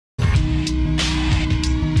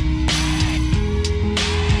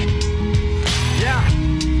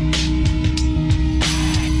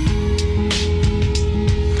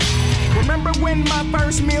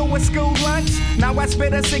with school lunch. Now I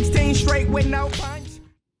spit a 16 straight with no punch.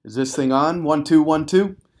 Is this thing on? 1 2 1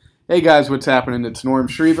 2. Hey guys, what's happening? It's Norm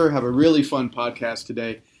Schriever. Have a really fun podcast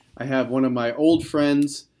today. I have one of my old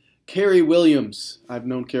friends, Cary Williams. I've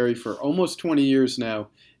known Cary for almost 20 years now,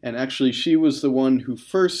 and actually she was the one who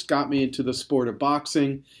first got me into the sport of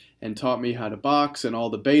boxing and taught me how to box and all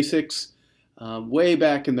the basics way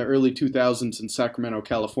back in the early 2000s in Sacramento,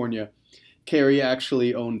 California. Cary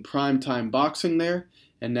actually owned Primetime Boxing there,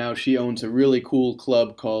 and now she owns a really cool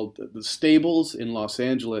club called the Stables in Los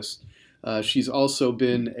Angeles. She's also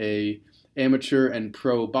been a amateur and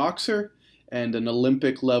pro boxer and an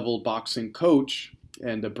Olympic level boxing coach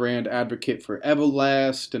and a brand advocate for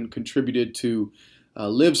Everlast and contributed to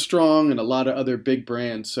Live Strong and a lot of other big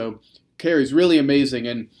brands. So Cary's really amazing,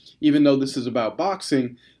 and even though this is about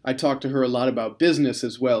boxing, I talk to her a lot about business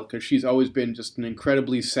as well, because she's always been just an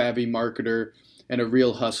incredibly savvy marketer and a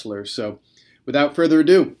real hustler. So without further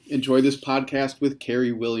ado, enjoy this podcast with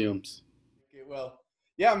Cary Williams. Okay, well,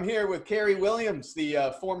 yeah, I'm here with Cary Williams,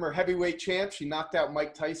 the former heavyweight champ. She knocked out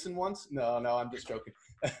Mike Tyson once. No, I'm just joking.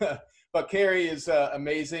 But Cary is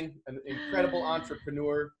amazing, an incredible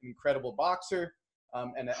entrepreneur, an incredible boxer,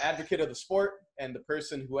 and an advocate of the sport, and the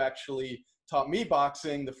person who actually taught me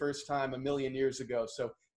boxing the first time a million years ago. So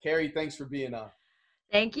Cary, thanks for being on.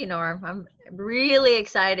 Thank you, Norm. I'm really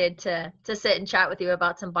excited to sit and chat with you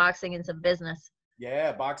about some boxing and some business.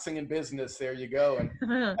 Yeah, boxing and business. There you go. And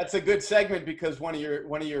that's a good segment because one of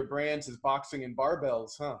your brands is boxing and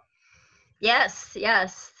barbells, huh? Yes.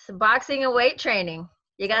 So boxing and weight training.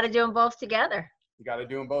 You got to do them both together. You got to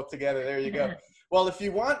do them both together. There you go. Well, if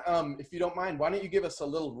you want, if you don't mind, why don't you give us a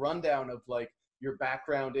little rundown of like your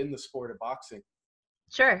background in the sport of boxing?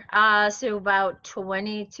 Sure. So about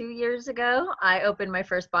 22 years ago, I opened my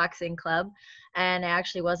first boxing club, and I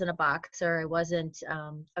actually wasn't a boxer. I wasn't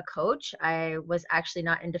a coach. I was actually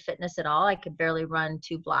not into fitness at all. I could barely run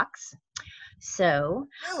 2 blocks. So,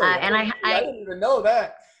 really? I didn't even know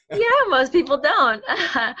that. Yeah, most people don't.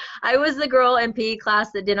 I was the girl in PE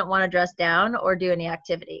class that didn't want to dress down or do any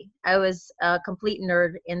activity. I was a complete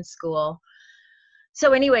nerd in school.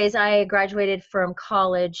 So anyways, I graduated from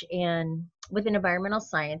college and with an environmental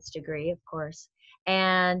science degree, of course.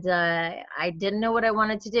 And I didn't know what I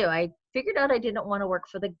wanted to do. I figured out I didn't want to work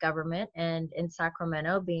for the government. And in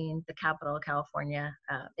Sacramento, being the capital of California,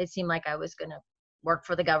 it seemed like I was going to work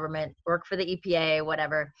for the government, work for the EPA,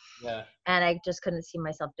 whatever. Yeah. And I just couldn't see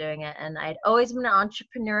myself doing it. And I'd always been an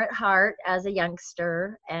entrepreneur at heart as a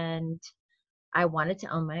youngster, and I wanted to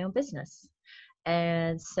own my own business.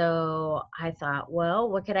 And so I thought, well,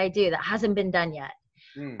 what could I do that hasn't been done yet?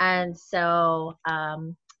 And so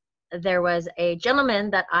there was a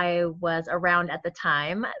gentleman that I was around at the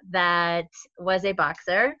time that was a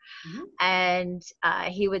boxer. And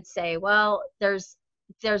he would say, well, there's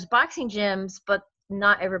boxing gyms, but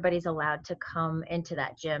not everybody's allowed to come into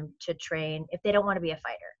that gym to train if they don't want to be a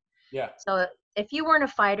fighter. Yeah. So if you weren't a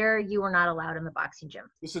fighter, you were not allowed in the boxing gym.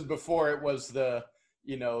 This is before it was the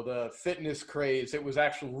fitness craze. It was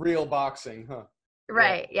actual real boxing, huh?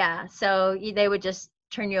 Right. Yeah. So they would just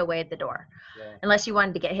turn you away at the door unless you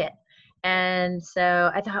wanted to get hit. And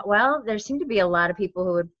so I thought, well, there seemed to be a lot of people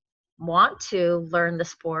who would want to learn the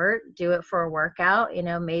sport, do it for a workout.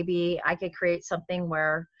 Maybe I could create something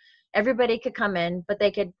where everybody could come in, but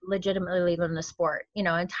they could legitimately learn the sport.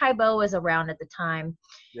 And Taibo was around at the time.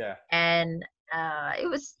 Yeah. And it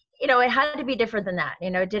was, it had to be different than that.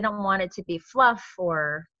 Didn't want it to be fluff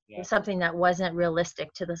or something that wasn't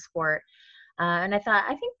realistic to the sport. And I thought,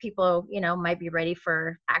 I think people, might be ready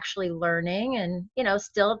for actually learning and,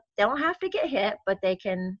 still don't have to get hit, but they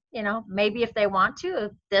can, maybe if they want to,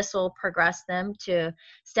 this will progress them to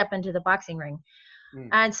step into the boxing ring.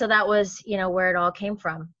 And so that was, where it all came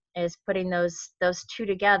from, is putting those two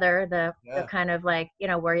together, the kind of like,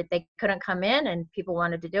 where they couldn't come in and people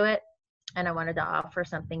wanted to do it. And I wanted to offer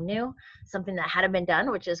something new, something that hadn't been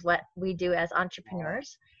done, which is what we do as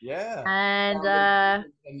entrepreneurs. Yeah. And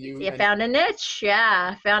you found a niche.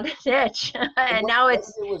 Yeah, found a niche. And now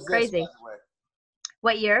it's crazy.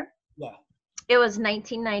 What year? Yeah. It was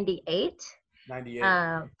 1998.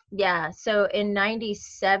 98. Yeah. So in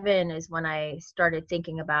 97 is when I started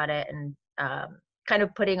thinking about it and kind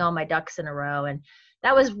of putting all my ducks in a row. And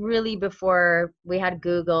that was really before we had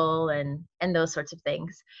Google and those sorts of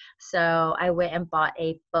things. So I went and bought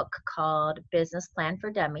a book called Business Plan for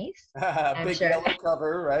Dummies. Big yellow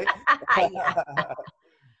cover, right? Yeah.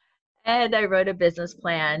 And I wrote a business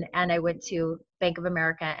plan, and I went to Bank of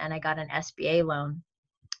America and I got an SBA loan.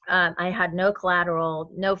 I had no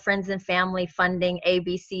collateral, no friends and family funding,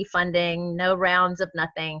 ABC funding, no rounds of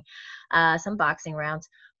nothing, some boxing rounds.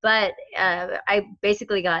 But I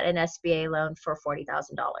basically got an SBA loan for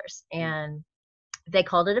 $40,000, and they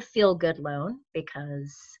called it a feel-good loan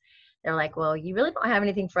because they're like, well, you really don't have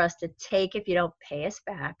anything for us to take if you don't pay us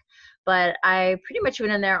back. But I pretty much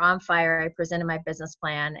went in there on fire. I presented my business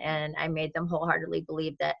plan, and I made them wholeheartedly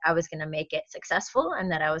believe that I was going to make it successful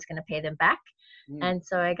and that I was going to pay them back. And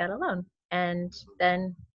so I got a loan, and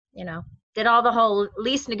then, did all the whole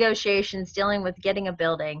lease negotiations, dealing with getting a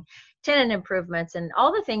building, tenant improvements, and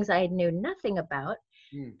all the things I knew nothing about,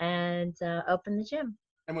 and opened the gym.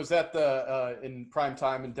 And was that the in prime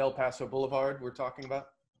time in Del Paso Boulevard we're talking about?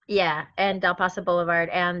 Yeah, and Del Paso Boulevard,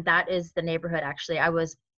 and that is the neighborhood. Actually, I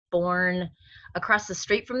was born across the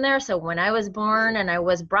street from there. So when I was born and I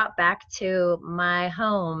was brought back to my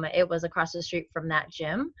home, it was across the street from that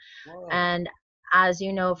gym. Whoa. And as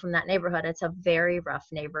you know, from that neighborhood, it's a very rough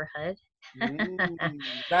neighborhood.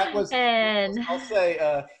 That was, I'll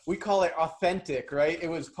say, we call it authentic, right? It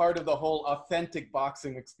was part of the whole authentic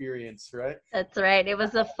boxing experience, right? That's right. It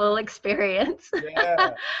was a full experience.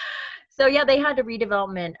 Yeah. So yeah, they had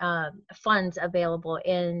redevelopment funds available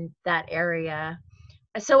in that area.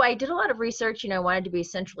 So I did a lot of research, wanted to be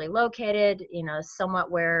centrally located, somewhat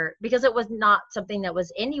because it was not something that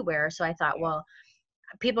was anywhere. So I thought, well,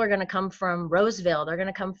 people are going to come from Roseville. They're going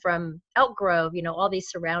to come from Elk Grove, all these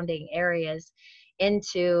surrounding areas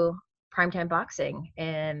into primetime boxing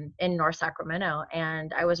in North Sacramento.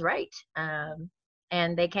 And I was right.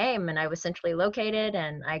 And they came, and I was centrally located,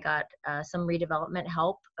 and I got some redevelopment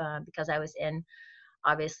help because I was in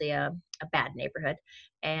obviously a bad neighborhood,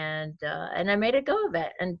 and I made a go of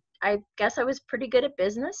it. And I guess I was pretty good at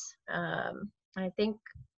business. I think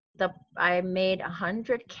I made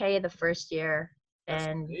 $100K the first year. That's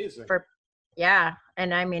and amazing.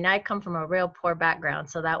 And I mean, I come from a real poor background,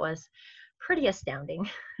 so that was pretty astounding.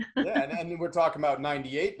 Yeah, and we're talking about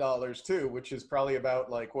 $98 too, which is probably about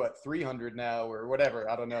like what, 300 now or whatever.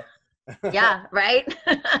 I don't know. Yeah, right.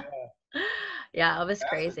 Yeah, it was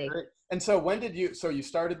crazy. And so when did you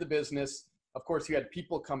started the business? Of course, you had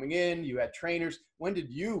people coming in, you had trainers. When did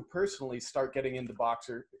you personally start getting into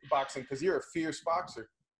boxing? Because you're a fierce boxer.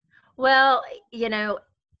 Well,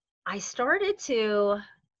 I started to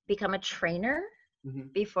become a trainer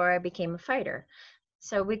before I became a fighter.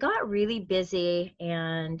 So we got really busy,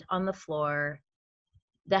 and on the floor,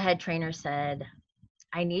 the head trainer said,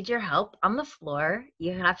 I need your help on the floor.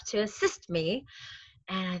 You have to assist me.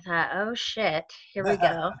 And I thought, oh shit, here we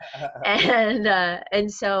go.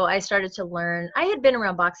 And so I started to learn. I had been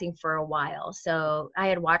around boxing for a while, so I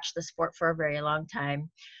had watched the sport for a very long time,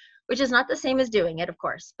 which is not the same as doing it, of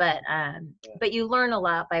course, but you learn a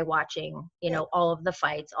lot by watching, all of the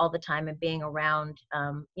fights all the time, and being around,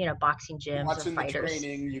 boxing gyms, watching and fighters. The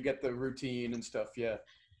training, you get the routine and stuff. Yeah.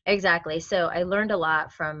 Exactly. So I learned a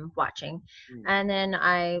lot from watching, and then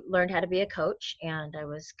I learned how to be a coach, and I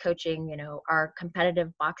was coaching, our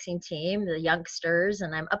competitive boxing team, the youngsters,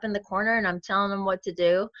 and I'm up in the corner and I'm telling them what to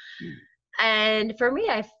do. And for me,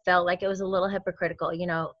 I felt like it was a little hypocritical,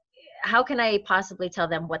 how can I possibly tell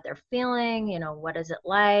them what they're feeling? What is it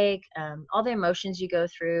like? All the emotions you go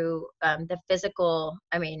through, the physical,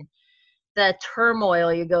 the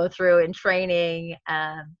turmoil you go through in training.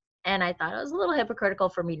 And I thought it was a little hypocritical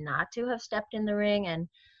for me not to have stepped in the ring. And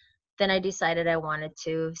then I decided I wanted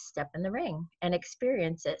to step in the ring and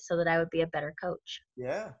experience it so that I would be a better coach.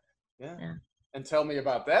 Yeah. And tell me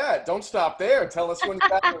about that. Don't stop there. Tell us when you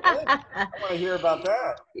got the win. I want to hear about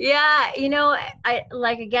that. Yeah.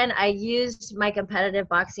 I used my competitive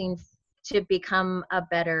boxing to become a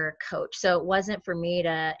better coach. So it wasn't for me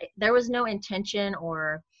there was no intention,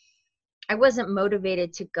 or I wasn't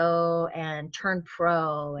motivated to go and turn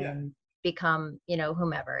pro and become,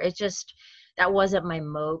 whomever. It's just, that wasn't my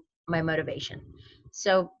motivation.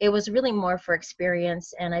 So it was really more for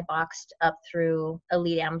experience, and I boxed up through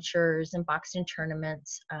elite amateurs and boxed in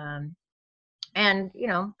tournaments. And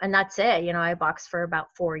that's it. I boxed for about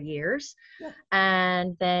 4 years. Yeah.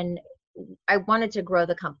 And then I wanted to grow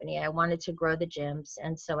the company. I wanted to grow the gyms.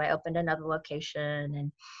 And so I opened another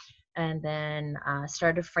location, and then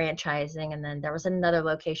started franchising, and then there was another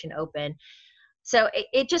location open. So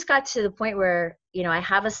it just got to the point where, I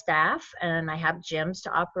have a staff and I have gyms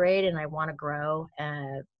to operate, and I want to grow.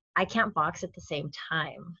 I can't box at the same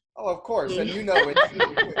time. Oh, of course. And you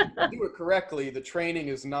do it correctly. The training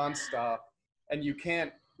is nonstop, and you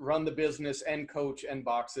can't run the business and coach and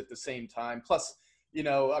box at the same time. Plus,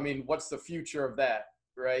 what's the future of that?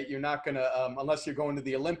 Right? You're not going to, unless you're going to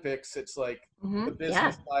the Olympics, it's like the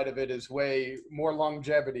business side of it is way more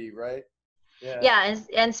longevity, right? Yeah.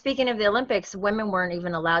 And speaking of the Olympics, women weren't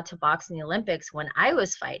even allowed to box in the Olympics when I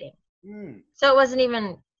was fighting. So it wasn't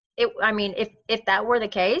even I mean, if that were the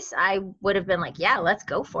case, I would have been like, yeah, let's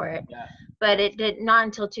go for it. Yeah. But it did not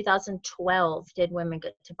until 2012 did women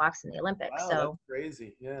get to box in the Olympics. Wow, So that's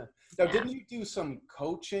crazy. Yeah. Now, yeah. didn't you do some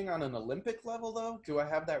coaching on an Olympic level though? Do I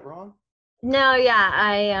have that wrong? No,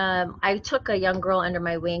 yeah, I took a young girl under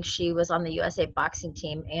my wing. She was on the USA boxing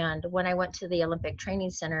team, and when I went to the Olympic Training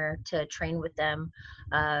Center to train with them,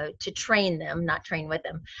 to train them, not train with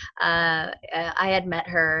them, I had met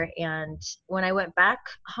her, and when I went back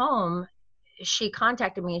home, she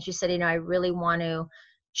contacted me and she said, I really want to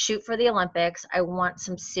shoot for the Olympics. I want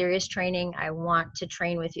some serious training. I want to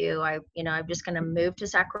train with you. I'm just going to move to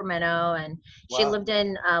Sacramento, and she Wow. lived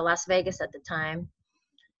in Las Vegas at the time.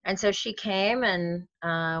 And so she came, and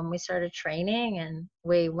we started training, and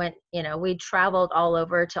we went, we traveled all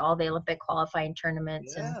over to all the Olympic qualifying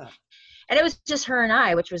tournaments. Yeah. And it was just her and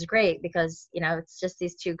I, which was great because, it's just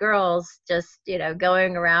these two girls just,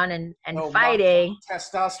 going around and No fighting.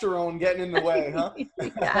 testosterone getting in the way, huh?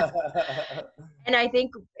 Yeah. And I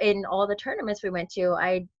think in all the tournaments we went to,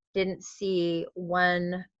 I didn't see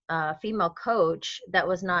one female coach that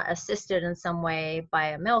was not assisted in some way by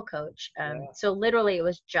a male coach. So literally it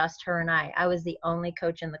was just her and I. I was the only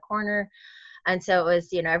coach in the corner. And so it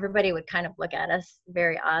was, everybody would kind of look at us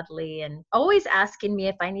very oddly and always asking me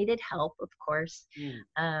if I needed help, of course.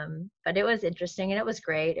 But it was interesting and it was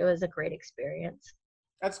great. It was a great experience.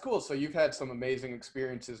 That's cool. So you've had some amazing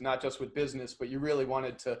experiences, not just with business, but you really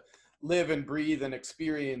wanted to live and breathe and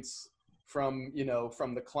experience from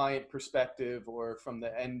the client perspective or from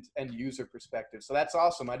the end user perspective. So that's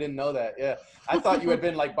awesome. I didn't know that. Yeah. I thought you had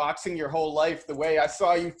been like boxing your whole life, the way I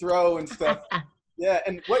saw you throw and stuff. Yeah.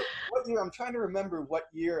 And what year, I'm trying to remember what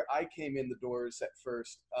year I came in the doors at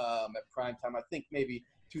first, at prime time. I think maybe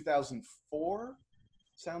 2004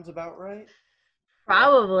 sounds about right.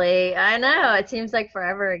 Probably. I know. It seems like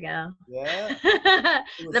forever ago. Yeah.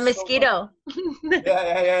 The mosquito.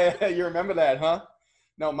 Yeah. You remember that, huh?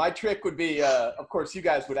 No, my trick would be, of course, you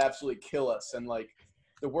guys would absolutely kill us. And like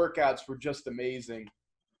the workouts were just amazing.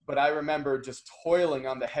 But I remember just toiling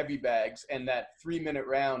on the heavy bags, and that 3-minute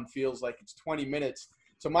round feels like it's 20 minutes.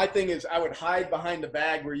 So my thing is I would hide behind the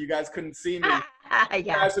bag where you guys couldn't see me. You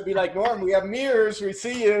guys would be like, Norm, we have mirrors. We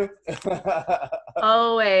see you.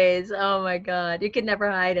 Always. Oh, my God. You could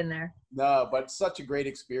never hide in there. No, but such a great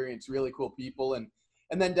experience. Really cool people. And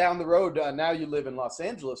then down the road, now you live in Los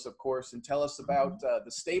Angeles, of course, and tell us about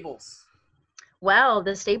the Stables. Well,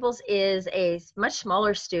 the Stables is a much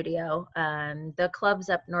smaller studio. The clubs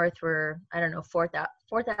up north were,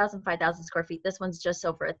 4,000, 5,000 square feet. This one's just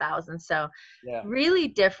over 1,000. So really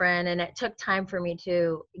different. And it took time for me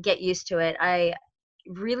to get used to it. I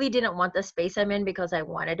really didn't want the space I'm in because I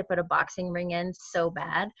wanted to put a boxing ring in so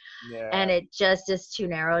bad. Yeah. And it just is too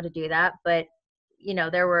narrow to do that. But,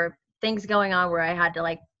 there were things going on where I had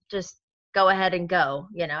to just go ahead and go.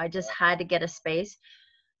 I just had to get a space.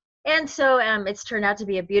 And so it's turned out to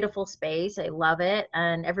be a beautiful space. I love it.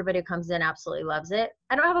 And everybody who comes in absolutely loves it.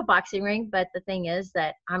 I don't have a boxing ring, but the thing is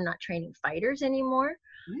that I'm not training fighters anymore.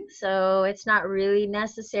 So it's not really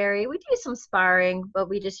necessary. We do some sparring, but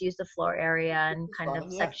we just use the floor area and kind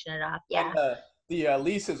of section it off. Yeah. And, the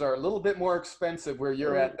leases are a little bit more expensive where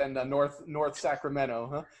you're at than North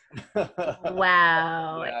Sacramento, huh?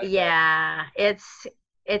 Wow. Yeah.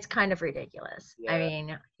 It's kind of ridiculous. Yeah. I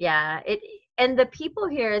mean, and the people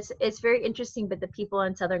here, it's very interesting, but the people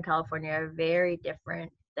in Southern California are very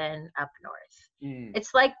different than up north.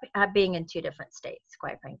 It's like being in two different states,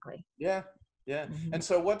 quite frankly. Yeah. Mm-hmm. And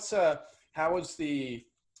so how is the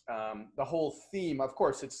whole theme? Of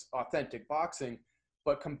course, it's authentic boxing,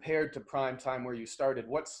 but compared to prime time where you started,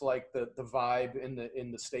 what's like the vibe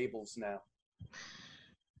in the Stables now?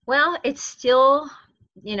 Well, it's still,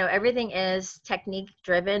 everything is technique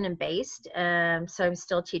driven and based. So I'm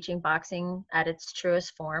still teaching boxing at its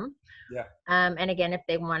truest form. Yeah. And again, if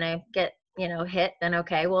they want to get, hit, then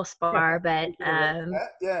okay, we'll spar, but when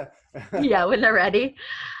they're ready.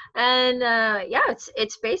 And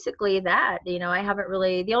it's basically that. I haven't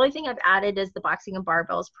really, the only thing I've added is the boxing and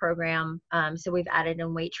barbells program. So we've added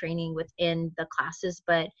in weight training within the classes,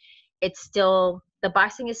 but it's still, the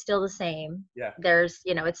boxing is still the same. Yeah. There's,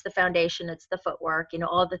 it's the foundation, it's the footwork,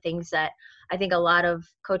 all the things that I think a lot of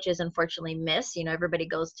coaches unfortunately miss. Everybody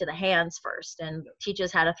goes to the hands first and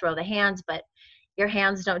teaches how to throw the hands, but your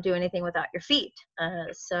hands don't do anything without your feet.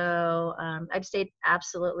 So I've stayed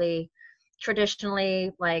absolutely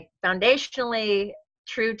traditionally, foundationally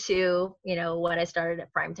true to, what I started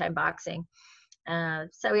at primetime boxing.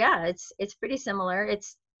 So yeah, it's pretty similar.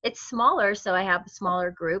 It's smaller. So I have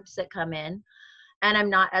smaller groups that come in, and I'm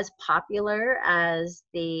not as popular as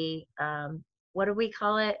the, what do we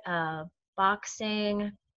call it?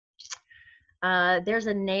 Boxing. there's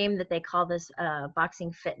a name that they call this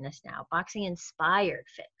boxing fitness now, boxing inspired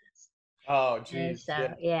fitness. Oh, And geez. so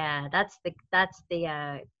Yeah. yeah, that's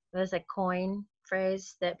the there's a coin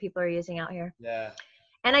phrase that people are using out here. Yeah.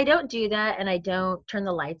 And I don't do that, and I don't turn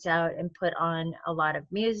the lights out and put on a lot of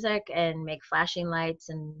music and make flashing lights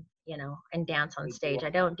and, you know, and dance on stage.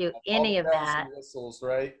 I don't do All any the of bells that. and whistles,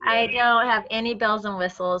 right? I Yeah. don't have any bells and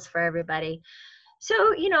whistles for everybody.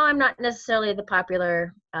 So, you know, I'm not necessarily the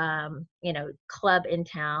popular, you know, club in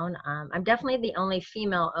town. I'm definitely the only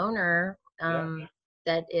female owner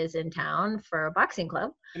that is in town for a boxing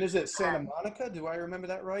club. And is it Santa Monica? Do I remember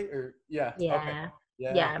that right? Or yeah. Yeah. Okay.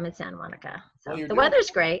 Yeah, I'm in Santa Monica. So Well, the weather's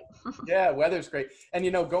great. yeah, weather's great. And, you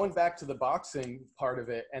know, going back to the boxing part of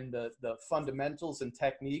it and the fundamentals and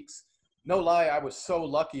techniques, no lie, I was so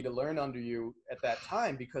lucky to learn under you at that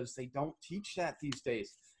time because they don't teach that these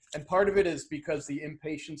days. And part of it is because the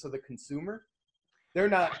impatience of the consumer. They're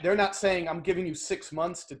not saying, I'm giving you 6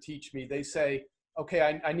 months to teach me. They say,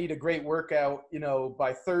 okay, I need a great workout. You know,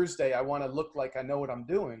 by Thursday, I want to look like I know what I'm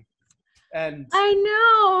doing. And I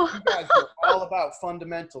know. you guys are all about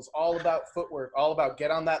fundamentals, all about footwork, all about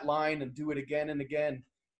get on that line and do it again and again.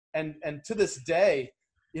 And to this day,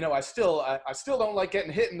 you know, I still don't like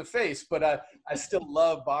getting hit in the face, but I still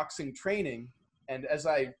love boxing training. And as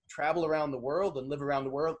I travel around the world and live around the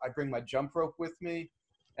world, I bring my jump rope with me,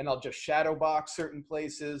 and I'll just shadow box certain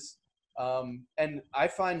places. And I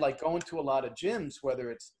find like going to a lot of gyms, whether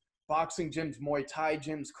it's boxing gyms, Muay Thai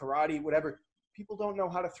gyms, karate, whatever, people don't know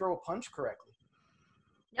how to throw a punch correctly.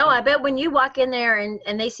 No, I bet when you walk in there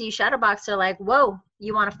and they see you shadow box, they're like, whoa,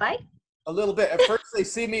 you want to fight? A little bit. At first they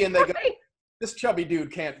see me and they go, this chubby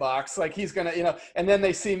dude can't box. Like he's going to, you know, and then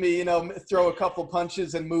they see me, you know, throw a couple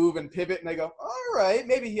punches and move and pivot. And they go, all right,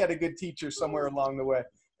 maybe he had a good teacher somewhere along the way.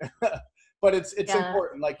 But it's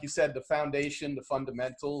important. Like you said, the foundation, the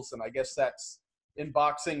fundamentals. And I guess that's in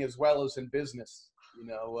boxing as well as in business, you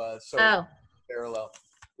know, parallel.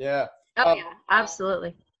 Yeah. Oh, yeah,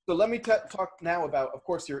 absolutely. So let me talk now about, of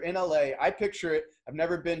course, you're in LA. I picture it. I've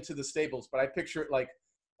never been to the Stables, but I picture it like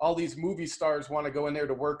all these movie stars want to go in there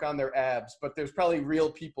to work on their abs, but there's probably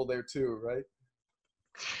real people there too, right?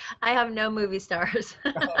 I have no movie stars.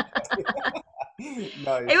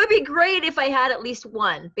 Nice. It would be great if I had at least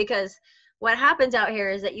one, because what happens out here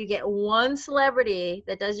is that you get one celebrity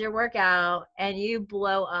that does your workout and you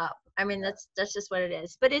blow up. I mean, that's just what it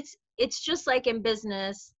is. But it's just like in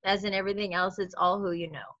business, as in everything else, it's all who you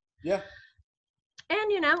know. Yeah. And,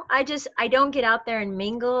 you know, I don't get out there and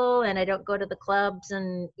mingle, and I don't go to the clubs,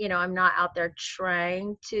 and, you know, I'm not out there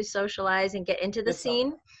trying to socialize and get into the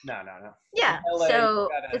scene. No. Yeah. LA, so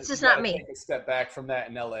it's just not me. Take a step back from that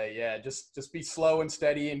in LA. Yeah. Just be slow and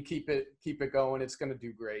steady and keep it going. It's going to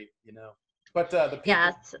do great, you know. But the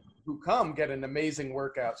people who come get an amazing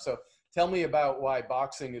workout. So tell me about why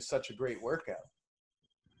boxing is such a great workout.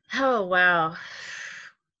 Oh, wow.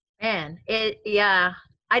 Man,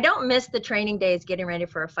 I don't miss the training days getting ready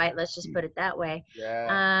for a fight. Let's just put it that way.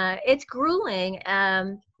 Yeah. It's grueling.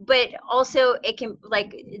 But also it can,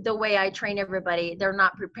 like the way I train everybody, they're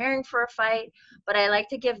not preparing for a fight, but I like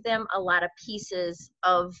to give them a lot of pieces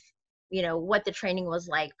of, you know, what the training was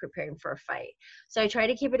like preparing for a fight. So I try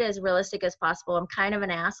to keep it as realistic as possible. I'm kind of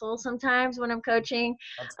an asshole sometimes when I'm coaching.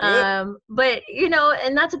 That's good. But, you know,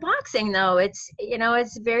 and that's boxing though. It's, you know,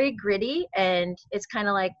 it's very gritty, and it's kind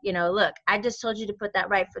of like, you know, look, I just told you to put that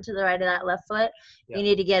right foot to the right of that left foot. Yeah. You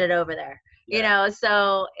need to get it over there, you know?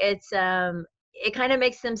 So it's, it kind of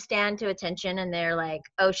makes them stand to attention, and they're like,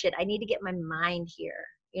 oh shit, I need to get my mind here.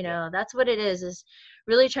 You know, that's what it is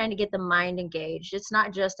really trying to get the mind engaged. It's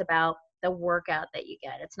not just about the workout that you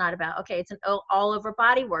get. It's not about, okay, it's an all over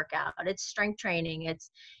body workout. It's strength training. It's,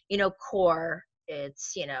 you know, core.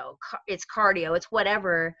 It's, you know, it's cardio. It's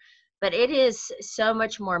whatever. But it is so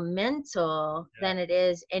much more mental than it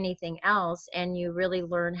is anything else. And you really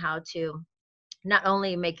learn how to not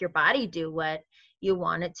only make your body do what you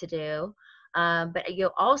want it to do, but you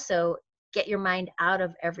also get your mind out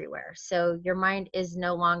of everywhere. So your mind is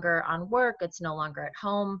no longer on work. It's no longer at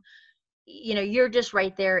home. You know, you're just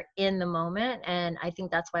right there in the moment. And I think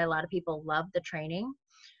that's why a lot of people love the training,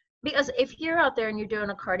 because if you're out there and you're doing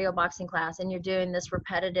a cardio boxing class and you're doing this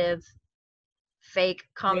repetitive fake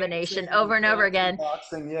combination over and over again,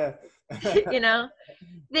 boxing, you know,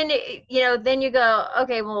 then you go,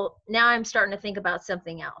 okay, well, now I'm starting to think about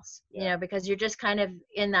something else, you know, because you're just kind of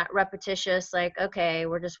in that repetitious, like, okay,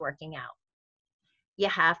 we're just working out. You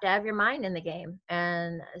have to have your mind in the game.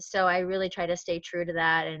 And so I really try to stay true to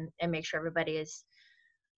that and make sure everybody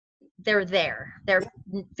they're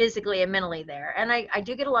physically and mentally there. And I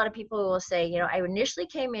do get a lot of people who will say, you know, I initially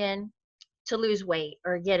came in to lose weight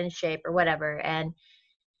or get in shape or whatever. And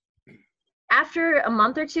after a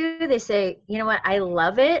month or two, they say, you know what, I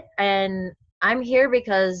love it. And I'm here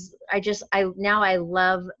because now I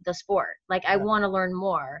love the sport. Like, I want to learn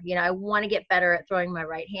more. You know, I want to get better at throwing my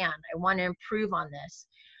right hand. I want to improve on this.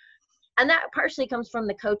 And that partially comes from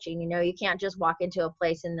the coaching. You know, you can't just walk into a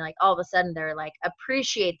place and like all of a sudden they're like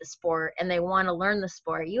appreciate the sport and they want to learn the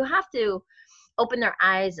sport. You have to open their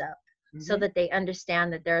eyes up so that they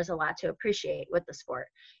understand that there's a lot to appreciate with the sport.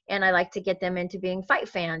 And I like to get them into being fight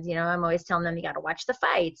fans. You know, I'm always telling them you got to watch the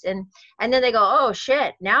fights. And then they go, oh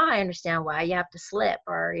shit, now I understand why you have to slip,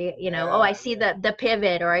 or, you know, I see the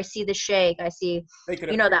pivot, or I see the shake. I see,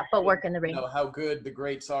 you know, that footwork in the ring. You know how good the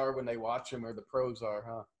greats are when they watch them, or the pros are,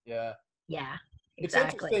 huh? Yeah. Yeah. Exactly. It's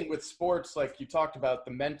interesting with sports, like you talked about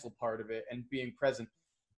the mental part of it and being present.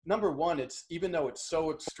 Number one, it's, even though it's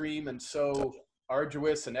so extreme and so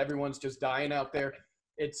arduous and everyone's just dying out there,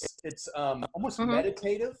 it's almost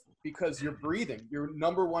meditative, because you're breathing. Your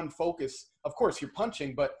number one focus, of course you're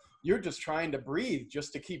punching, but you're just trying to breathe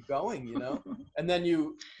just to keep going, you know. And then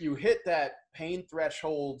you hit that pain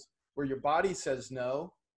threshold where your body says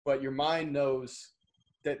no, but your mind knows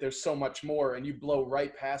that there's so much more, and you blow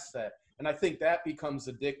right past that. And I think that becomes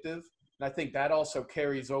addictive, and I think that also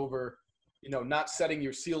carries over, you know, not setting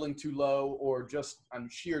your ceiling too low, or just on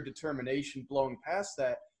sheer determination blowing past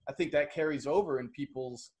that. I think that carries over in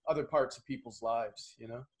other parts of people's lives, you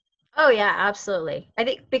know? Oh yeah, absolutely. I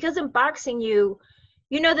think because in boxing, you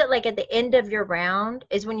know that like at the end of your round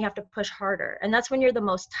is when you have to push harder, and that's when you're the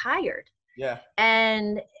most tired. Yeah.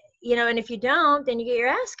 And, you know, and if you don't, then you get your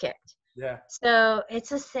ass kicked. Yeah. So it's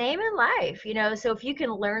the same in life, you know? So if you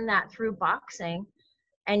can learn that through boxing,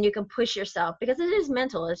 and you can push yourself, because it is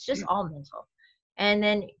mental, it's just all mental. And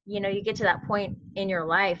then, you know, you get to that point in your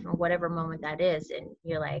life, and whatever moment that is, and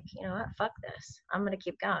you're like, you know what, fuck this, I'm gonna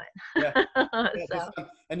keep going. Yeah.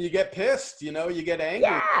 And you get pissed, you know, you get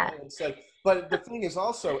angry. Yeah. It's like, but the thing is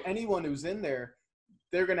also, anyone who's in there,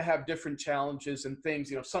 they're going to have different challenges and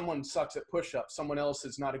things. You know, someone sucks at push-ups, someone else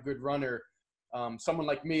is not a good runner, someone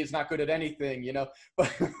like me is not good at anything, you know.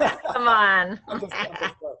 But Come on.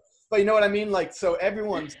 But you know what I mean? Like, so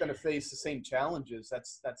everyone's going to face the same challenges.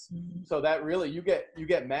 That's so that really, you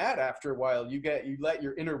get mad after a while. You let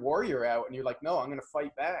your inner warrior out, and you're like, no, I'm going to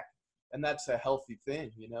fight back. And that's a healthy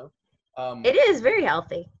thing, you know? It is very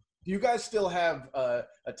healthy. Do you guys still have a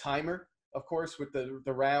timer, of course, with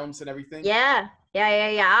the rounds and everything? Yeah.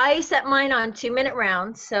 I set mine on 2-minute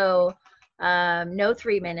rounds. So no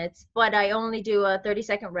 3 minutes, but I only do a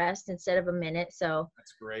 30-second rest instead of a minute. So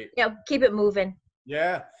that's great. Yeah, keep it moving.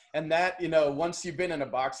 Yeah. And that, you know, once you've been in a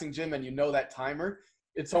boxing gym and you know that timer,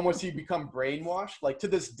 it's almost, you become brainwashed. Like, to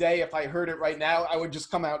this day, if I heard it right now, I would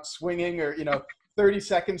just come out swinging, or, you know, 30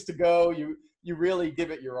 seconds to go. You really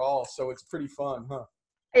give it your all. So it's pretty fun, huh?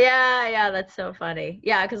 Yeah, that's so funny.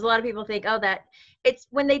 Yeah, because a lot of people think, oh, that it's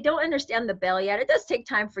when they don't understand the bell yet. It does take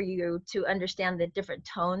time for you to understand the different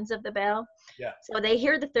tones of the bell. Yeah. So they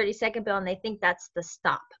hear the 30-second bell and they think that's the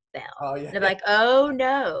stop bell. Oh, yeah. And they're like, oh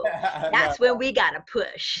no, that's when we gotta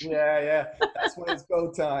push. Yeah. That's when it's go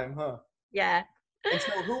time, huh? Yeah. And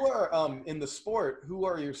so, who are in the sport? Who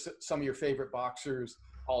are some of your favorite boxers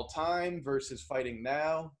all time versus fighting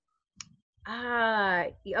now?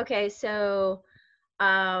 Okay, so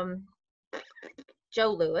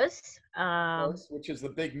Joe Louis, which is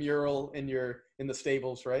the big mural in the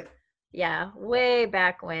stables, right? Yeah, way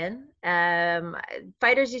back when.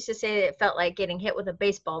 Fighters used to say it felt like getting hit with a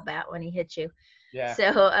baseball bat when he hit you. Yeah.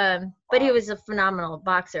 So, but he was a phenomenal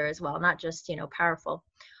boxer as well, not just, you know, powerful,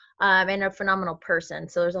 and a phenomenal person.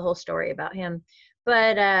 So there's a whole story about him.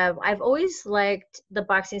 But I've always liked the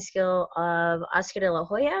boxing skill of Oscar de la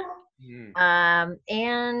Hoya.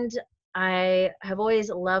 And I have always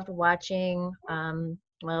loved watching,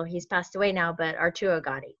 well, he's passed away now, but Arturo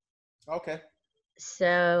Gatti. Okay.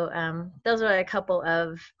 So those are a couple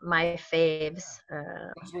of my faves.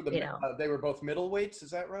 Those were they were both middleweights,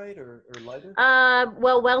 is that right, or lighter?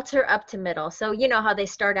 Well, welter up to middle. So you know how they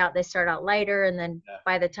start out lighter, and then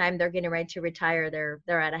by the time they're getting ready to retire,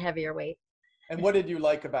 they're at a heavier weight. And what did you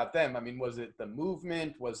like about them? I mean, was it the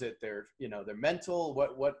movement? Was it their mental?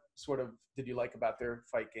 What sort of did you like about their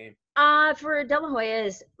fight game? For De La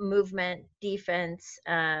Hoya's movement, defense,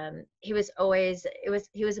 he was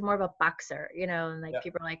more of a boxer, you know, and like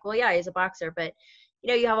people are like, well, yeah, he's a boxer, but you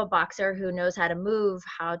know, you have a boxer who knows how to move,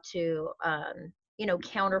 how to, you know,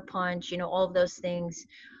 counter punch, you know, all of those things.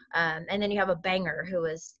 And then you have a banger who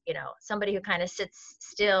is, you know, somebody who kind of sits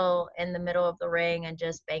still in the middle of the ring and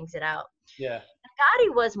just bangs it out. Yeah.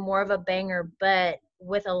 Gotti was more of a banger, but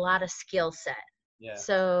with a lot of skill set. Yeah.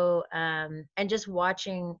 So, and just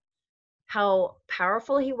watching how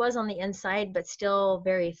powerful he was on the inside, but still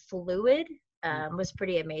very fluid. Was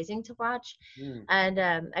pretty amazing to watch. And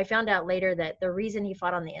I found out later that the reason he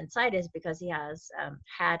fought on the inside is because he has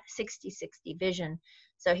had 60/60 vision.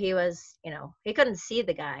 So he was, he couldn't see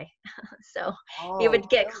the guy. So he would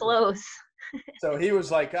get close. So he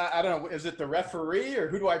was like, I don't know, is it the referee or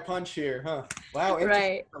who do I punch here? Huh? Wow.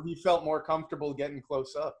 Right. He felt more comfortable getting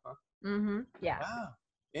close up. Huh? Yeah. Wow.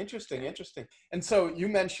 Interesting. And so you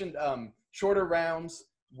mentioned shorter rounds,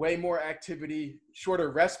 way more activity, shorter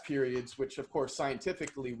rest periods, which of course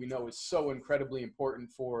scientifically we know is so incredibly important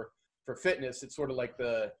for fitness. It's sort of like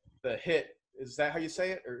the HIIT. Is that how you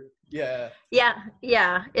say it? Or yeah.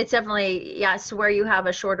 It's definitely, so where you have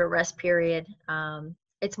a shorter rest period.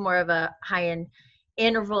 It's more of a high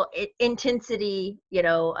interval intensity,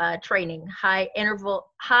 training,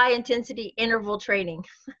 high intensity interval training.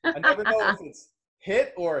 I never know if it's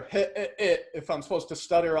HIIT or hit it, if I'm supposed to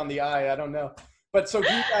stutter on the I don't know. But so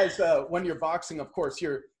you guys, when you're boxing, of course,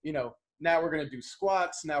 you're, now we're going to do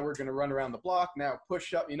squats. Now we're going to run around the block. Now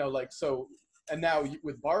push up, so, and now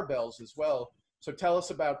with barbells as well. So tell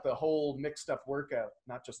us about the whole mixed up workout,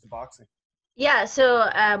 not just the boxing. Yeah, so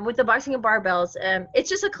with the boxing and barbells, it's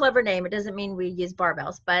just a clever name. It doesn't mean we use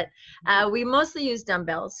barbells, but we mostly use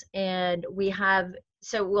dumbbells. And we'll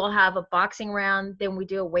have a boxing round, then we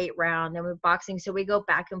do a weight round, then we're boxing. So we go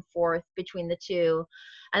back and forth between the two.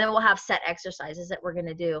 And then we'll have set exercises that we're going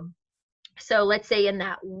to do. So let's say in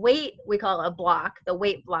that weight, we call it a block, the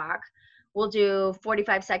weight block. We'll do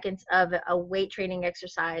 45 seconds of a weight training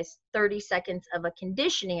exercise, 30 seconds of a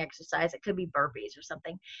conditioning exercise. It could be burpees or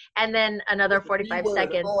something. And then another 45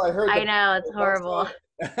 seconds. Oh, I know, it's horrible.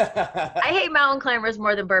 I hate mountain climbers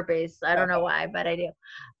more than burpees. I don't know why, but I do.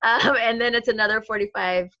 And then it's another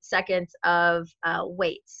 45 seconds of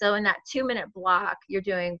weights. So in that 2-minute block, you're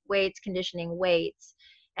doing weights, conditioning, weights,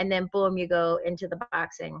 and then boom, you go into the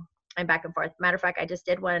boxing. And back and forth. Matter of fact, I just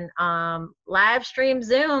did one live stream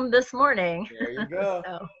Zoom this morning. There you go.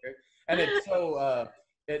 So. And it's so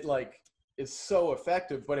it's so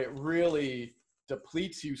effective, but it really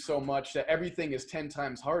depletes you so much that everything is 10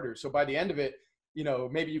 times harder. So by the end of it,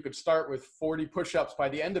 maybe you could start with 40 push-ups. By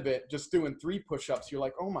the end of it, just doing 3 push-ups, you're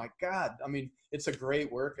like, oh my God. I mean, it's a great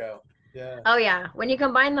workout. Yeah. Oh yeah. When you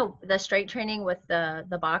combine the strength training with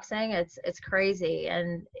the boxing, it's crazy.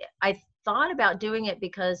 And I thought about doing it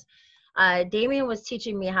because Damien was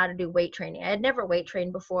teaching me how to do weight training. I had never weight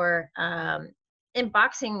trained before. In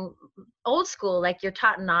boxing, old school, like you're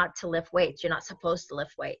taught not to lift weights. You're not supposed to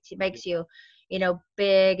lift weights. It makes you,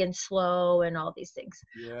 big and slow and all these things.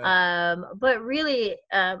 Yeah. But really,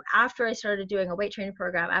 after I started doing a weight training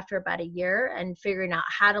program, after about a year and figuring out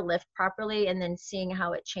how to lift properly and then seeing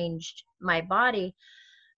how it changed my body,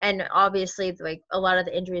 and obviously, like a lot of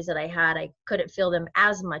the injuries that I had, I couldn't feel them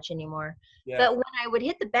as much anymore. Yeah. But when I would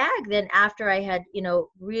hit the bag, then after I had,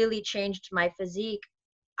 really changed my physique,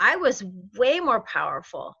 I was way more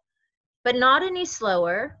powerful, but not any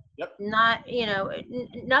slower. Yep. Not,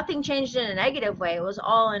 nothing changed in a negative way. It was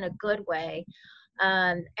all in a good way.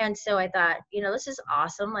 And so I thought, this is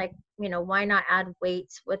awesome. Like, why not add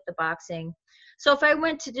weights with the boxing? So if I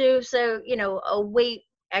went to do,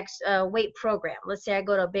 a weight program. Let's say I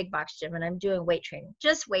go to a big box gym and I'm doing weight training,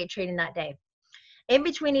 just weight training that day. In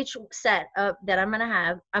between each set that I'm going to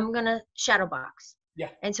have, I'm going to shadow box. Yeah.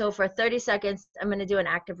 And so for 30 seconds, I'm going to do an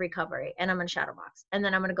active recovery and I'm going to shadow box. And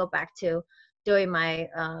then I'm going to go back to doing my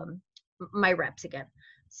reps again.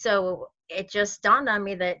 So it just dawned on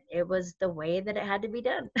me that it was the way that it had to be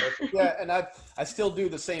done. Yeah. And I still do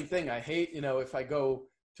the same thing. I hate, if I go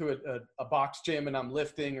to a box gym and I'm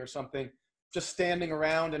lifting or something, just standing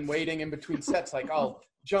around and waiting in between sets. Like I'll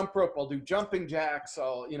jump rope, I'll do jumping jacks,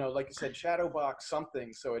 I'll, like you said, shadow box,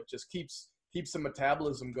 something. So it just keeps the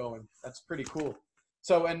metabolism going. That's pretty cool.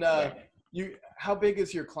 So, and how big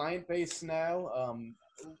is your client base now?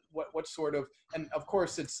 What sort of, and of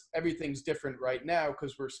course everything's different right now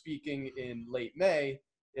because we're speaking in late May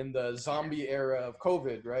in the zombie era of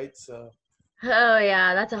COVID, right? So. Oh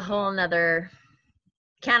yeah, that's a whole nother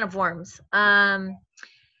can of worms.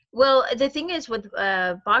 Well, the thing is with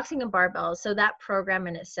boxing and barbells, so that program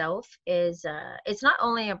in itself is, it's not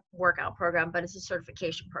only a workout program, but it's a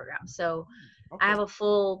certification program. So okay. I have a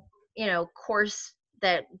full, course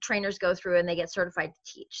that trainers go through and they get certified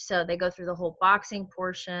to teach. So they go through the whole boxing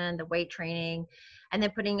portion, the weight training, and then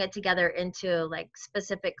putting it together into like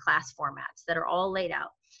specific class formats that are all laid out.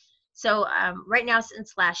 So right now,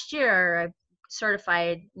 since last year, I've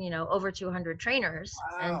certified, over 200 trainers.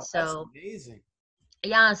 Wow, and so that's amazing.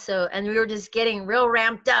 Yeah, so, and we were just getting real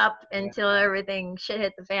ramped up until everything shit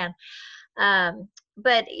hit the fan.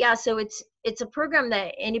 but yeah, so it's a program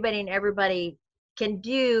that anybody and everybody can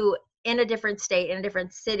do in a different state, in a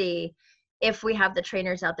different city, if we have the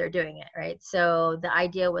trainers out there doing it, right? So the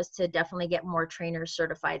idea was to definitely get more trainers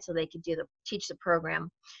certified so they could teach the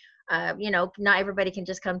program. Not everybody can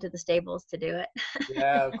just come to the stables to do it.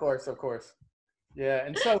 Yeah, of course, of course. Yeah,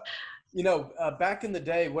 and so, back in the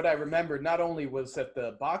day, what I remember not only was that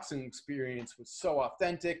the boxing experience was so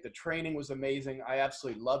authentic, the training was amazing, I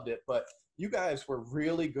absolutely loved it, but you guys were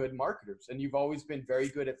really good marketers, and you've always been very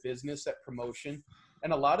good at business, at promotion,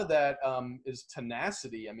 and a lot of that is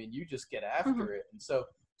tenacity. I mean, you just get after it. And so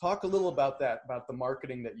talk a little about that, about the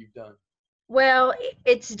marketing that you've done. Well,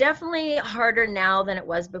 it's definitely harder now than it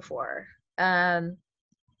was before.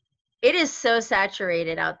 It is so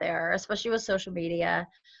saturated out there, especially with social media.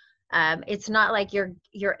 It's not like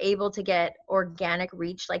you're able to get organic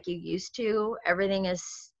reach like you used to. Everything is,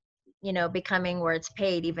 becoming where it's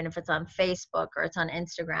paid, even if it's on Facebook or it's on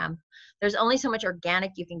Instagram. There's only so much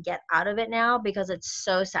organic you can get out of it now because it's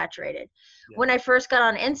so saturated. Yeah. When I first got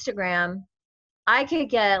on Instagram, I could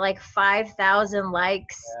get like 5,000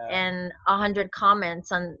 likes and 100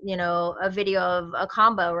 comments on, a video of a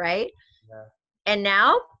combo, right? Yeah. And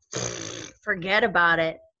now, forget about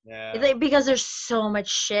it. Yeah. Because there's so much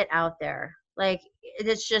shit out there. Like,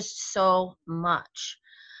 it's just so much.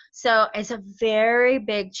 So it's a very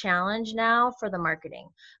big challenge now for the marketing.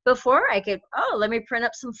 Before I could, let me print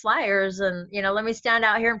up some flyers and, let me stand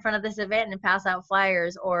out here in front of this event and pass out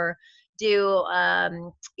flyers, or do,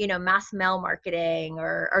 mass mail marketing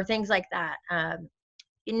or things like that.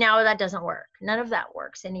 Now that doesn't work. None of that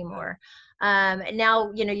works anymore.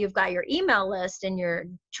 Now, you've got your email list and you're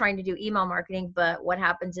trying to do email marketing, but what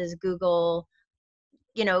happens is Google,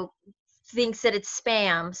 thinks that it's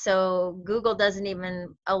spam. So Google doesn't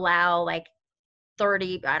even allow like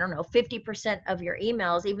 50% of your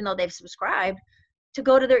emails, even though they've subscribed, to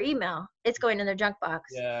go to their email. It's going in their junk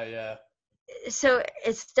box. Yeah, yeah. So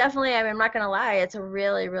it's definitely, I'm not going to lie, it's a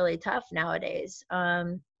really, really tough nowadays.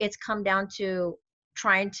 It's come down to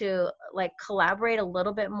trying to like collaborate a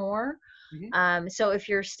little bit more. Mm-hmm. So if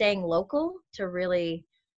you're staying local, to really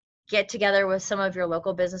get together with some of your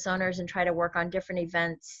local business owners and try to work on different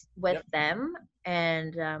events with them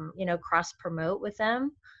and, cross promote with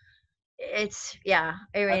them. It's,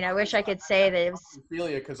 I wish I could say that it was. I feel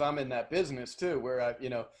you, because I'm in that business too, where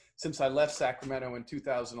since I left Sacramento in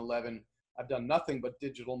 2011, I've done nothing but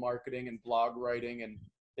digital marketing and blog writing. And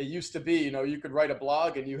it used to be, you could write a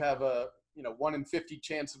blog and you have a, 1 in 50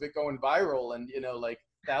 chance of it going viral and, like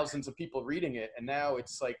thousands of people reading it. And now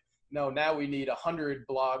it's like, no, now we need 100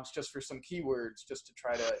 blogs just for some keywords, just to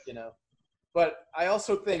try to, but I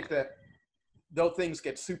also think that though things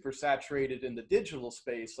get super saturated in the digital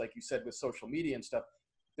space, like you said, with social media and stuff,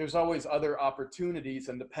 there's always other opportunities,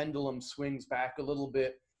 and the pendulum swings back a little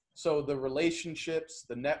bit. So the relationships,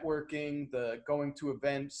 the networking, the going to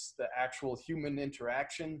events, the actual human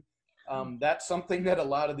interaction, that's something that a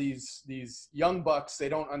lot of these young bucks, they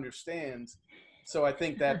don't understand. So I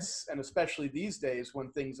think that's, and especially these days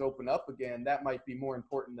when things open up again, that might be more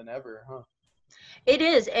important than ever, huh? It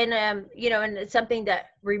is. And, and it's something that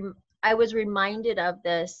I was reminded of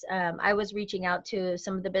this. I was reaching out to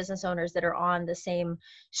some of the business owners that are on the same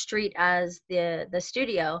street as the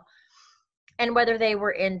studio, and whether they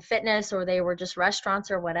were in fitness or they were just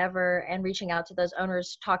restaurants or whatever, and reaching out to those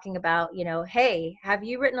owners talking about, hey, have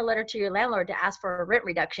you written a letter to your landlord to ask for a rent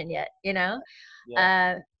reduction yet?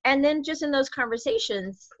 Yeah. And then just in those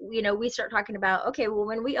conversations, we start talking about, okay, well,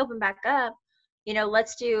 when we open back up,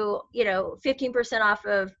 let's do, 15% off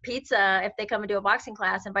of pizza if they come and do a boxing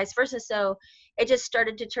class, and vice versa. So it just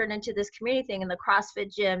started to turn into this community thing. In the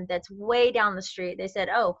CrossFit gym that's way down the street, they said,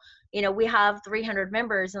 we have 300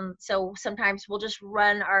 members. And so sometimes we'll just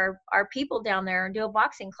run our people down there and do a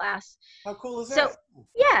boxing class. How cool is that? So,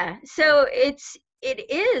 yeah. So it's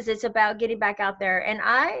about getting back out there. And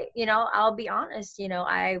I'll be honest,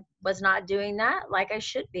 I was not doing that like I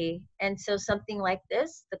should be. And so something like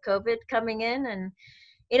this, the COVID coming in, and,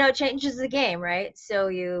 it changes the game, right? So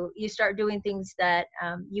you start doing things that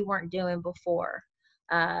you weren't doing before.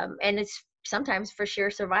 And it's sometimes for sheer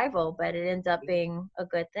survival, but it ends up being a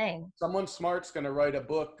good thing. Someone smart's going to write a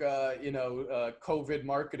book, COVID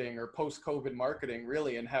marketing or post-COVID marketing,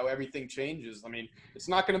 really, and how everything changes. I mean, it's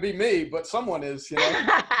not going to be me, but someone is,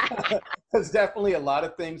 Because definitely a lot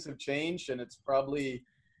of things have changed, and it's probably,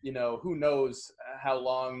 who knows how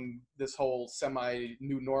long this whole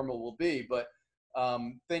semi-new normal will be, but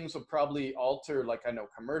things will probably alter, like I know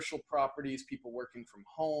commercial properties, people working from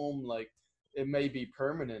home, like it may be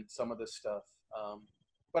permanent, some of this stuff.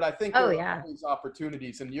 But I think there are always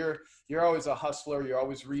opportunities, and you're always a hustler. You're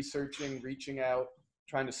always researching, reaching out.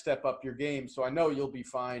 trying to step up your game. So I know you'll be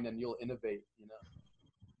fine and you'll innovate, you know.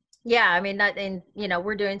 Yeah, I mean, that, and you know,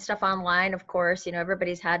 we're doing stuff online, of course. You know,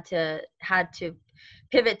 everybody's had to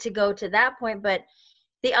pivot to go to that point. But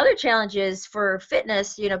the other challenges for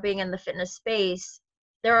fitness, you know, being in the fitness space,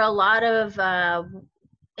 there are a lot of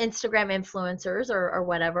Instagram influencers or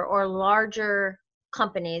whatever, or larger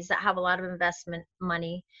companies that have a lot of investment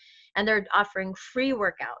money, and they're offering free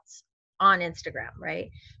workouts on Instagram,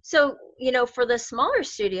 right? So, you know, for the smaller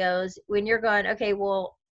studios, when you're going, okay,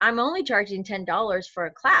 well, I'm only charging $10 for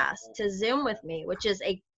a class to Zoom with me, which is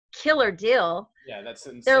a killer deal. Yeah, that's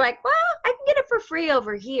insane. They're like, well, I can get it for free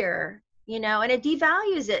over here, you know, and it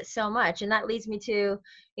devalues it so much. And that leads me to,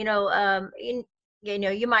 you know, you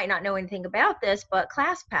know, you might not know anything about this, but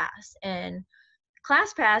ClassPass. And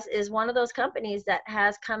ClassPass is one of those companies that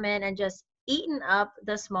has come in and just eaten up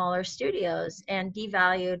the smaller studios and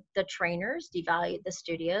devalued the trainers, devalued the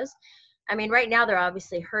studios. I mean, right now they're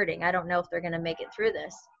obviously hurting. I don't know if they're going to make it through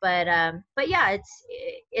this, but yeah,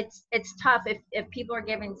 it's tough if people are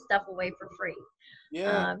giving stuff away for free.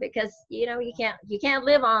 Yeah. Because you know, you can't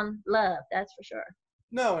live on love. That's for sure.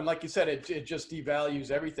 No, and like you said, it just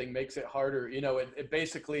devalues everything, makes it harder. You know, it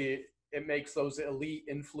basically, it makes those elite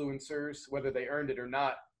influencers, whether they earned it or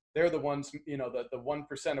not, they're the ones, you know, the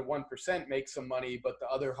 1% of 1% makes some money, but the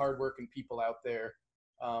other hardworking people out there.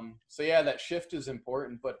 So yeah, that shift is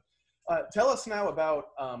important. But tell us now about,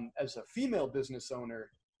 as a female business owner,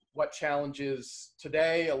 what challenges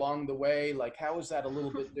today along the way, like how is that a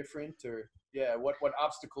little bit different, or yeah, what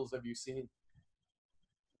obstacles have you seen?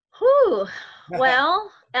 Whew.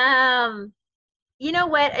 Well, you know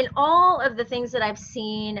what? And all of the things that I've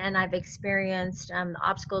seen and I've experienced, the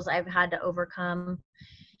obstacles I've had to overcome,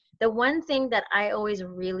 the one thing that I always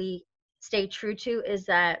really stay true to is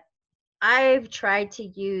that I've tried to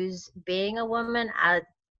use being a woman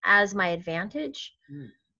as my advantage,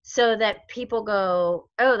 so that people go,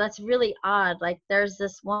 oh, that's really odd. Like there's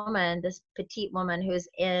this woman, this petite woman who's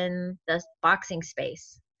in the boxing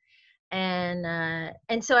space. And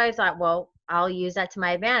so I thought, well, I'll use that to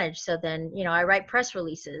my advantage. So then, you know, I write press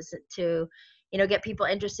releases to, you know, get people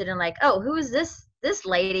interested in like, oh, who is this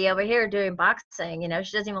lady over here doing boxing? You know,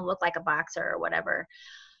 she doesn't even look like a boxer or whatever.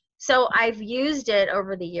 So I've used it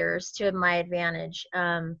over the years to my advantage.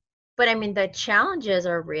 But I mean, the challenges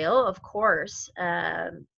are real, of course.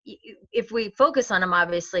 If we focus on them,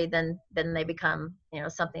 obviously, then they become, you know,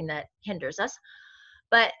 something that hinders us.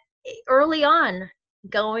 But early on,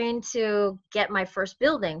 going to get my first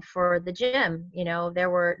building for the gym, you know, there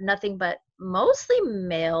were nothing but mostly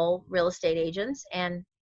male real estate agents, and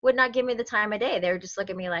would not give me the time of day. They would just look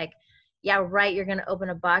at me like, yeah, right, you're going to open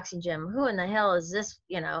a boxing gym. Who in the hell is this,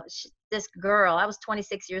 you know, this girl? I was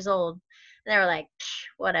 26 years old. And they were like,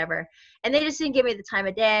 whatever. And they just didn't give me the time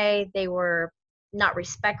of day. They were not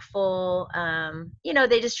respectful. You know,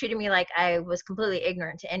 they just treated me like I was completely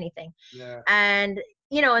ignorant to anything. Yeah. And,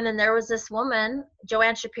 you know, and then there was this woman,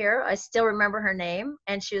 Joanne Shapiro. I still remember her name.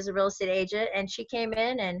 And she was a real estate agent. And she came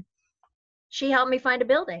in and she helped me find a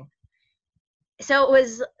building. So it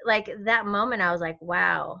was like that moment I was like,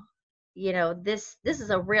 wow, you know, this is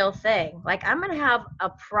a real thing. Like I'm going to have a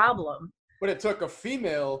problem. But it took a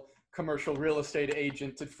female commercial real estate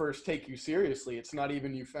agent to first take you seriously. It's not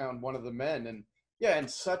even you found one of the men. And yeah, in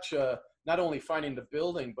such a, not only finding the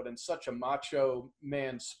building, but in such a macho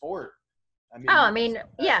man sport. I mean,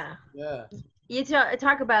 yeah. Yeah. You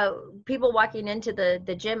talk about people walking into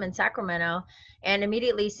the gym in Sacramento and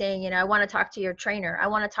immediately saying, you know, I want to talk to your trainer. I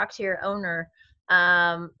want to talk to your owner.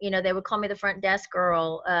 You know, they would call me the front desk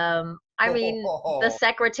girl. I mean, the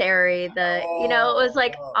secretary, you know, it was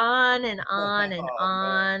like on and on and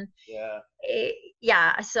on. Yeah.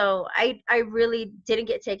 Yeah. So I really didn't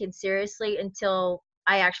get taken seriously until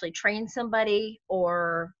I actually trained somebody,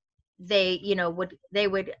 or they, you know, would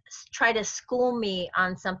try to school me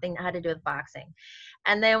on something that had to do with boxing.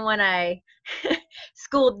 And then when I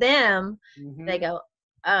schooled them, they go,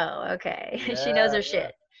 oh, okay. Yeah, she knows her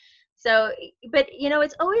shit. So, but you know,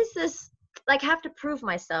 it's always this, like, have to prove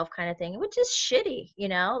myself kind of thing, which is shitty, you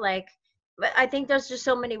know, like, but I think there's just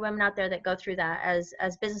so many women out there that go through that as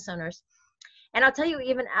business owners. And I'll tell you,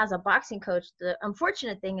 even as a boxing coach, the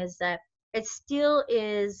unfortunate thing is that it still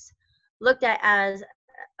is looked at as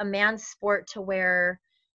a man's sport, to where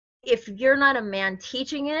if you're not a man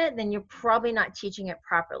teaching it, then you're probably not teaching it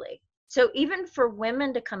properly. So even for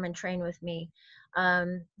women to come and train with me,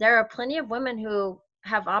 there are plenty of women who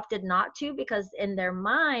have opted not to, because in their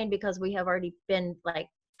mind, because we have already been like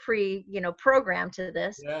programmed to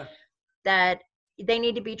this, that they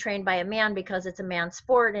need to be trained by a man because it's a man's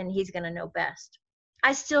sport and he's going to know best.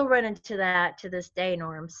 I still run into that to this day,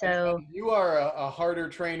 Norm. So And you are a harder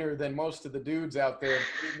trainer than most of the dudes out there.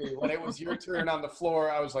 Believe me, when it was your turn on the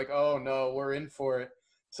floor, I was like, oh no, we're in for it.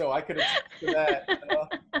 So I could attest to that.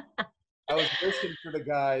 I was wishing for the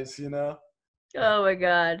guys, you know. oh my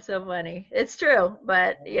God, so funny. It's true,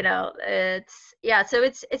 but it's yeah. So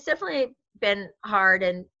it's definitely been hard,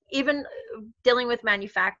 and even dealing with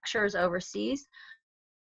manufacturers overseas.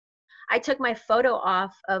 I took my photo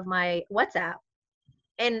off of my WhatsApp,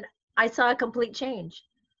 and I saw a complete change.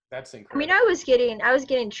 That's I mean, incredible. I was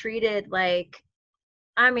getting treated like,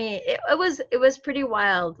 I mean, it was pretty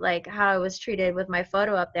wild, like how I was treated with my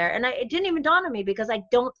photo up there, and it didn't even dawn on me because I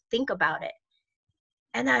don't think about it.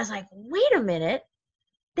 And I was like, wait a minute,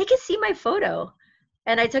 they can see my photo,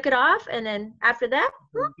 and I took it off, and then after that,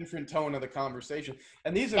 Different tone of the conversation.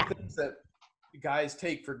 And these are yeah, things that guys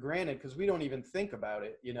take for granted because we don't even think about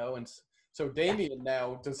it, you know. And so Damien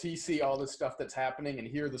now, does he see all the stuff that's happening and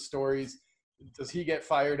hear the stories? Does he get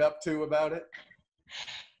fired up too about it?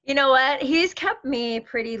 you know what? He's kept me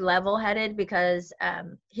pretty level-headed because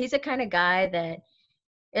he's the kind of guy that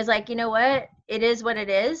is like, you know what? It is what it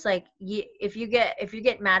is. Like, if you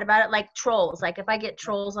get mad about it, like trolls. Like if I get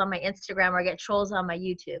trolls on my Instagram or I get trolls on my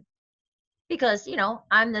YouTube, because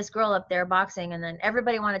I'm this girl up there boxing, and then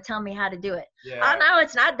everybody want to tell me how to do it. Yeah. Oh no,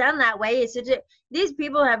 it's not done that way. These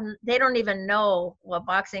people they don't even know what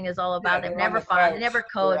boxing is all about. Yeah, They've they're on never the fought, couch. never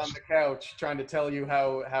They're on coached. the couch trying to tell you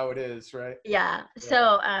how it is, right? Yeah.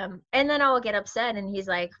 So and then I will get upset, and he's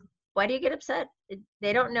like, why do you get upset?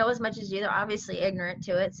 They don't know as much as you. They're obviously ignorant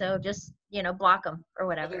to it. So just block them or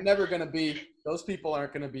Well, whatever. they're never going to be, those people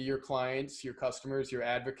aren't going to be your clients, your customers, your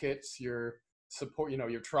advocates, your support,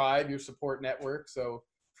 your tribe, your support network. So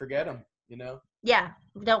forget them. Yeah.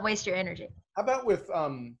 Don't waste your energy. How about with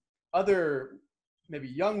other maybe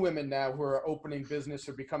young women now who are opening business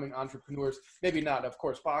or becoming entrepreneurs? Maybe not, of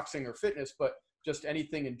course, boxing or fitness, but just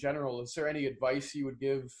anything in general. Is there any advice you would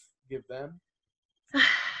give them?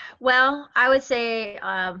 Well, I would say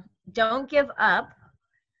don't give up.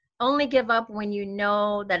 Only give up when you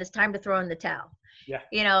know that it's time to throw in the towel.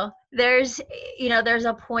 Yeah. There's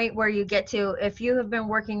a point where you get to, if you have been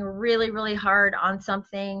working really, really hard on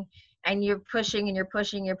something, and you're pushing and you're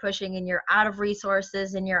pushing, and you're out of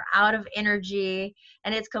resources and you're out of energy,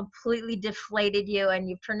 and it's completely deflated you and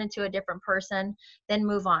you've turned into a different person, then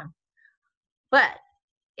move on. But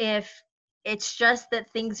if it's just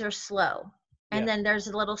that things are slow, and then there's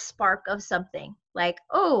a little spark of something like,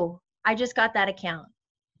 oh, I just got that account.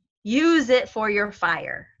 Use it for your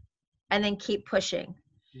fire, and then keep pushing,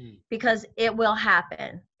 because it will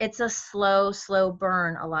happen. It's a slow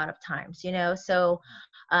burn a lot of times, so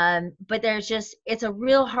but it's a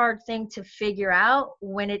real hard thing to figure out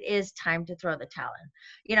when it is time to throw the towel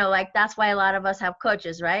in. Like that's why a lot of us have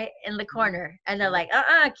coaches right in the corner, and they're like,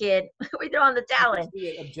 kid, we throwing the towel in. See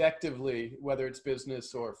it objectively, whether it's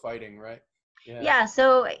business or fighting, right? Yeah,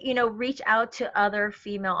 so reach out to other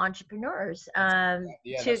female entrepreneurs,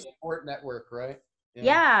 The support network, right?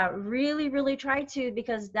 Yeah, really, really try to,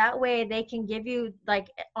 because that way they can give you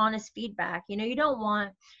like honest feedback. You don't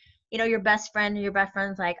want your best friend, and your best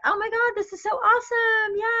friend's like, oh my God, this is so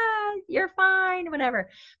awesome, yeah, you're fine,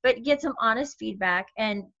 whatever. But get some honest feedback.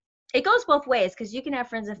 And it goes both ways, because you can have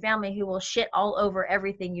friends and family who will shit all over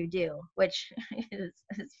everything you do, which is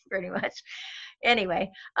pretty much anyway.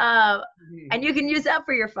 And you can use that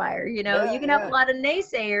for your fire. You can have a lot of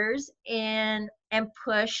naysayers and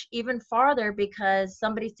push even farther because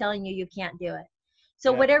somebody's telling you can't do it.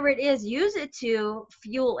 So whatever it is, use it to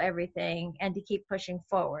fuel everything and to keep pushing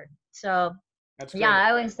forward. So I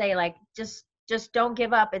always say, like, just don't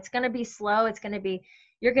give up. It's going to be slow.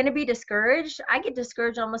 You're going to be discouraged. I get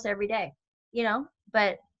discouraged almost every day,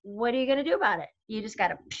 but what are you going to do about it? You just got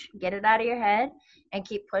to get it out of your head and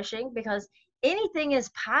keep pushing, because anything is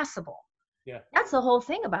possible. Yeah. That's the whole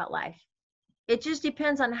thing about life. It just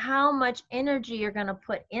depends on how much energy you're going to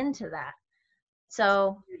put into that.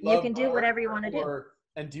 So you can do whatever you want to do.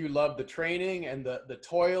 And do you love the training and the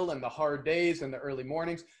toil and the hard days and the early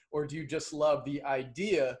mornings, or do you just love the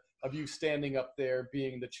idea of you standing up there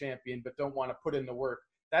being the champion but don't want to put in the work?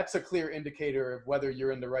 That's a clear indicator of whether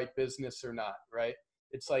you're in the right business or not, right?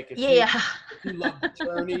 It's like if you love the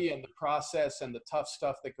journey and the process and the tough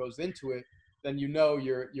stuff that goes into it, then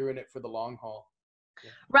you're in it for the long haul.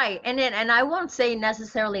 Yeah. Right. And I won't say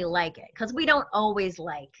necessarily like it, because we don't always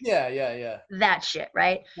like that shit,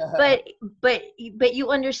 right? but you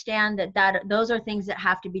understand that those are things that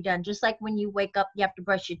have to be done. Just like when you wake up, you have to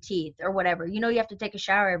brush your teeth or whatever. You have to take a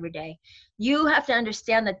shower every day. You have to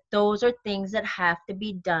understand that those are things that have to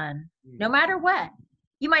be done no matter what.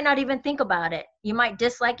 you might not even think about it. You might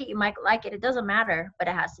dislike it, you might like it. It doesn't matter, but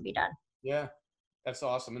it has to be done. Yeah, that's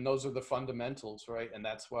awesome. And those are the fundamentals, right? And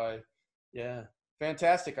that's why, yeah,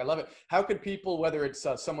 fantastic. I love it. How could people, whether it's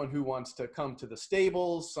someone who wants to come to the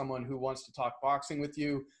stables, someone who wants to talk boxing with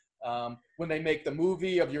you, when they make the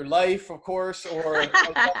movie of your life, of course, or an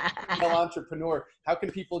entrepreneur, how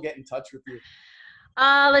can people get in touch with you?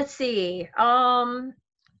 Let's see. Well,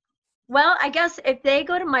 I guess if they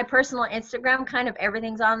go to my personal Instagram, kind of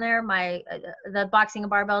everything's on there. My the Boxing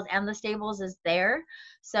and Barbells and the Stables is there.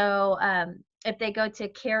 So if they go to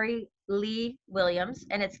Cary Williams,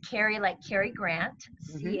 and it's Cary like Cary Grant,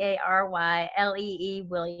 Carylee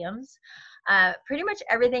Williams. Pretty much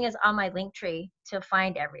everything is on my link tree to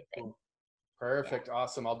find everything. Perfect. Yeah.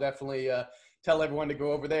 Awesome. I'll definitely tell everyone to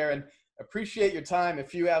go over there, and appreciate your time.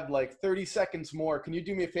 If you have like 30 seconds more, can you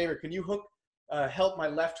do me a favor? Can you help my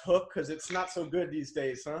left hook? Because it's not so good these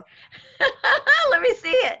days, huh? Let me see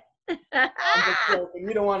it. I'm just joking.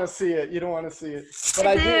 You don't want to see it. You don't want to see it. But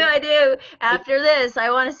I do. After this, I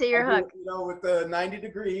want to see your hook. You know, with the 90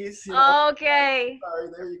 degrees. You know. Okay. Sorry,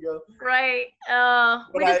 there you go. Right.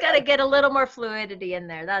 We just got to get a little more fluidity in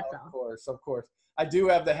there. That's all. Of course, of course. I do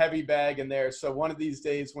have the heavy bag in there. So one of these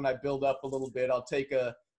days when I build up a little bit, I'll take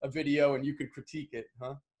a video and you can critique it,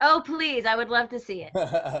 huh? Oh, please. I would love to see it.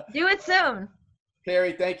 Do it soon.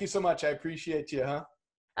 Cary, thank you so much. I appreciate you, huh?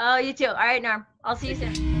 Oh, you too. All right, Norm. I'll see you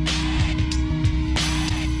soon.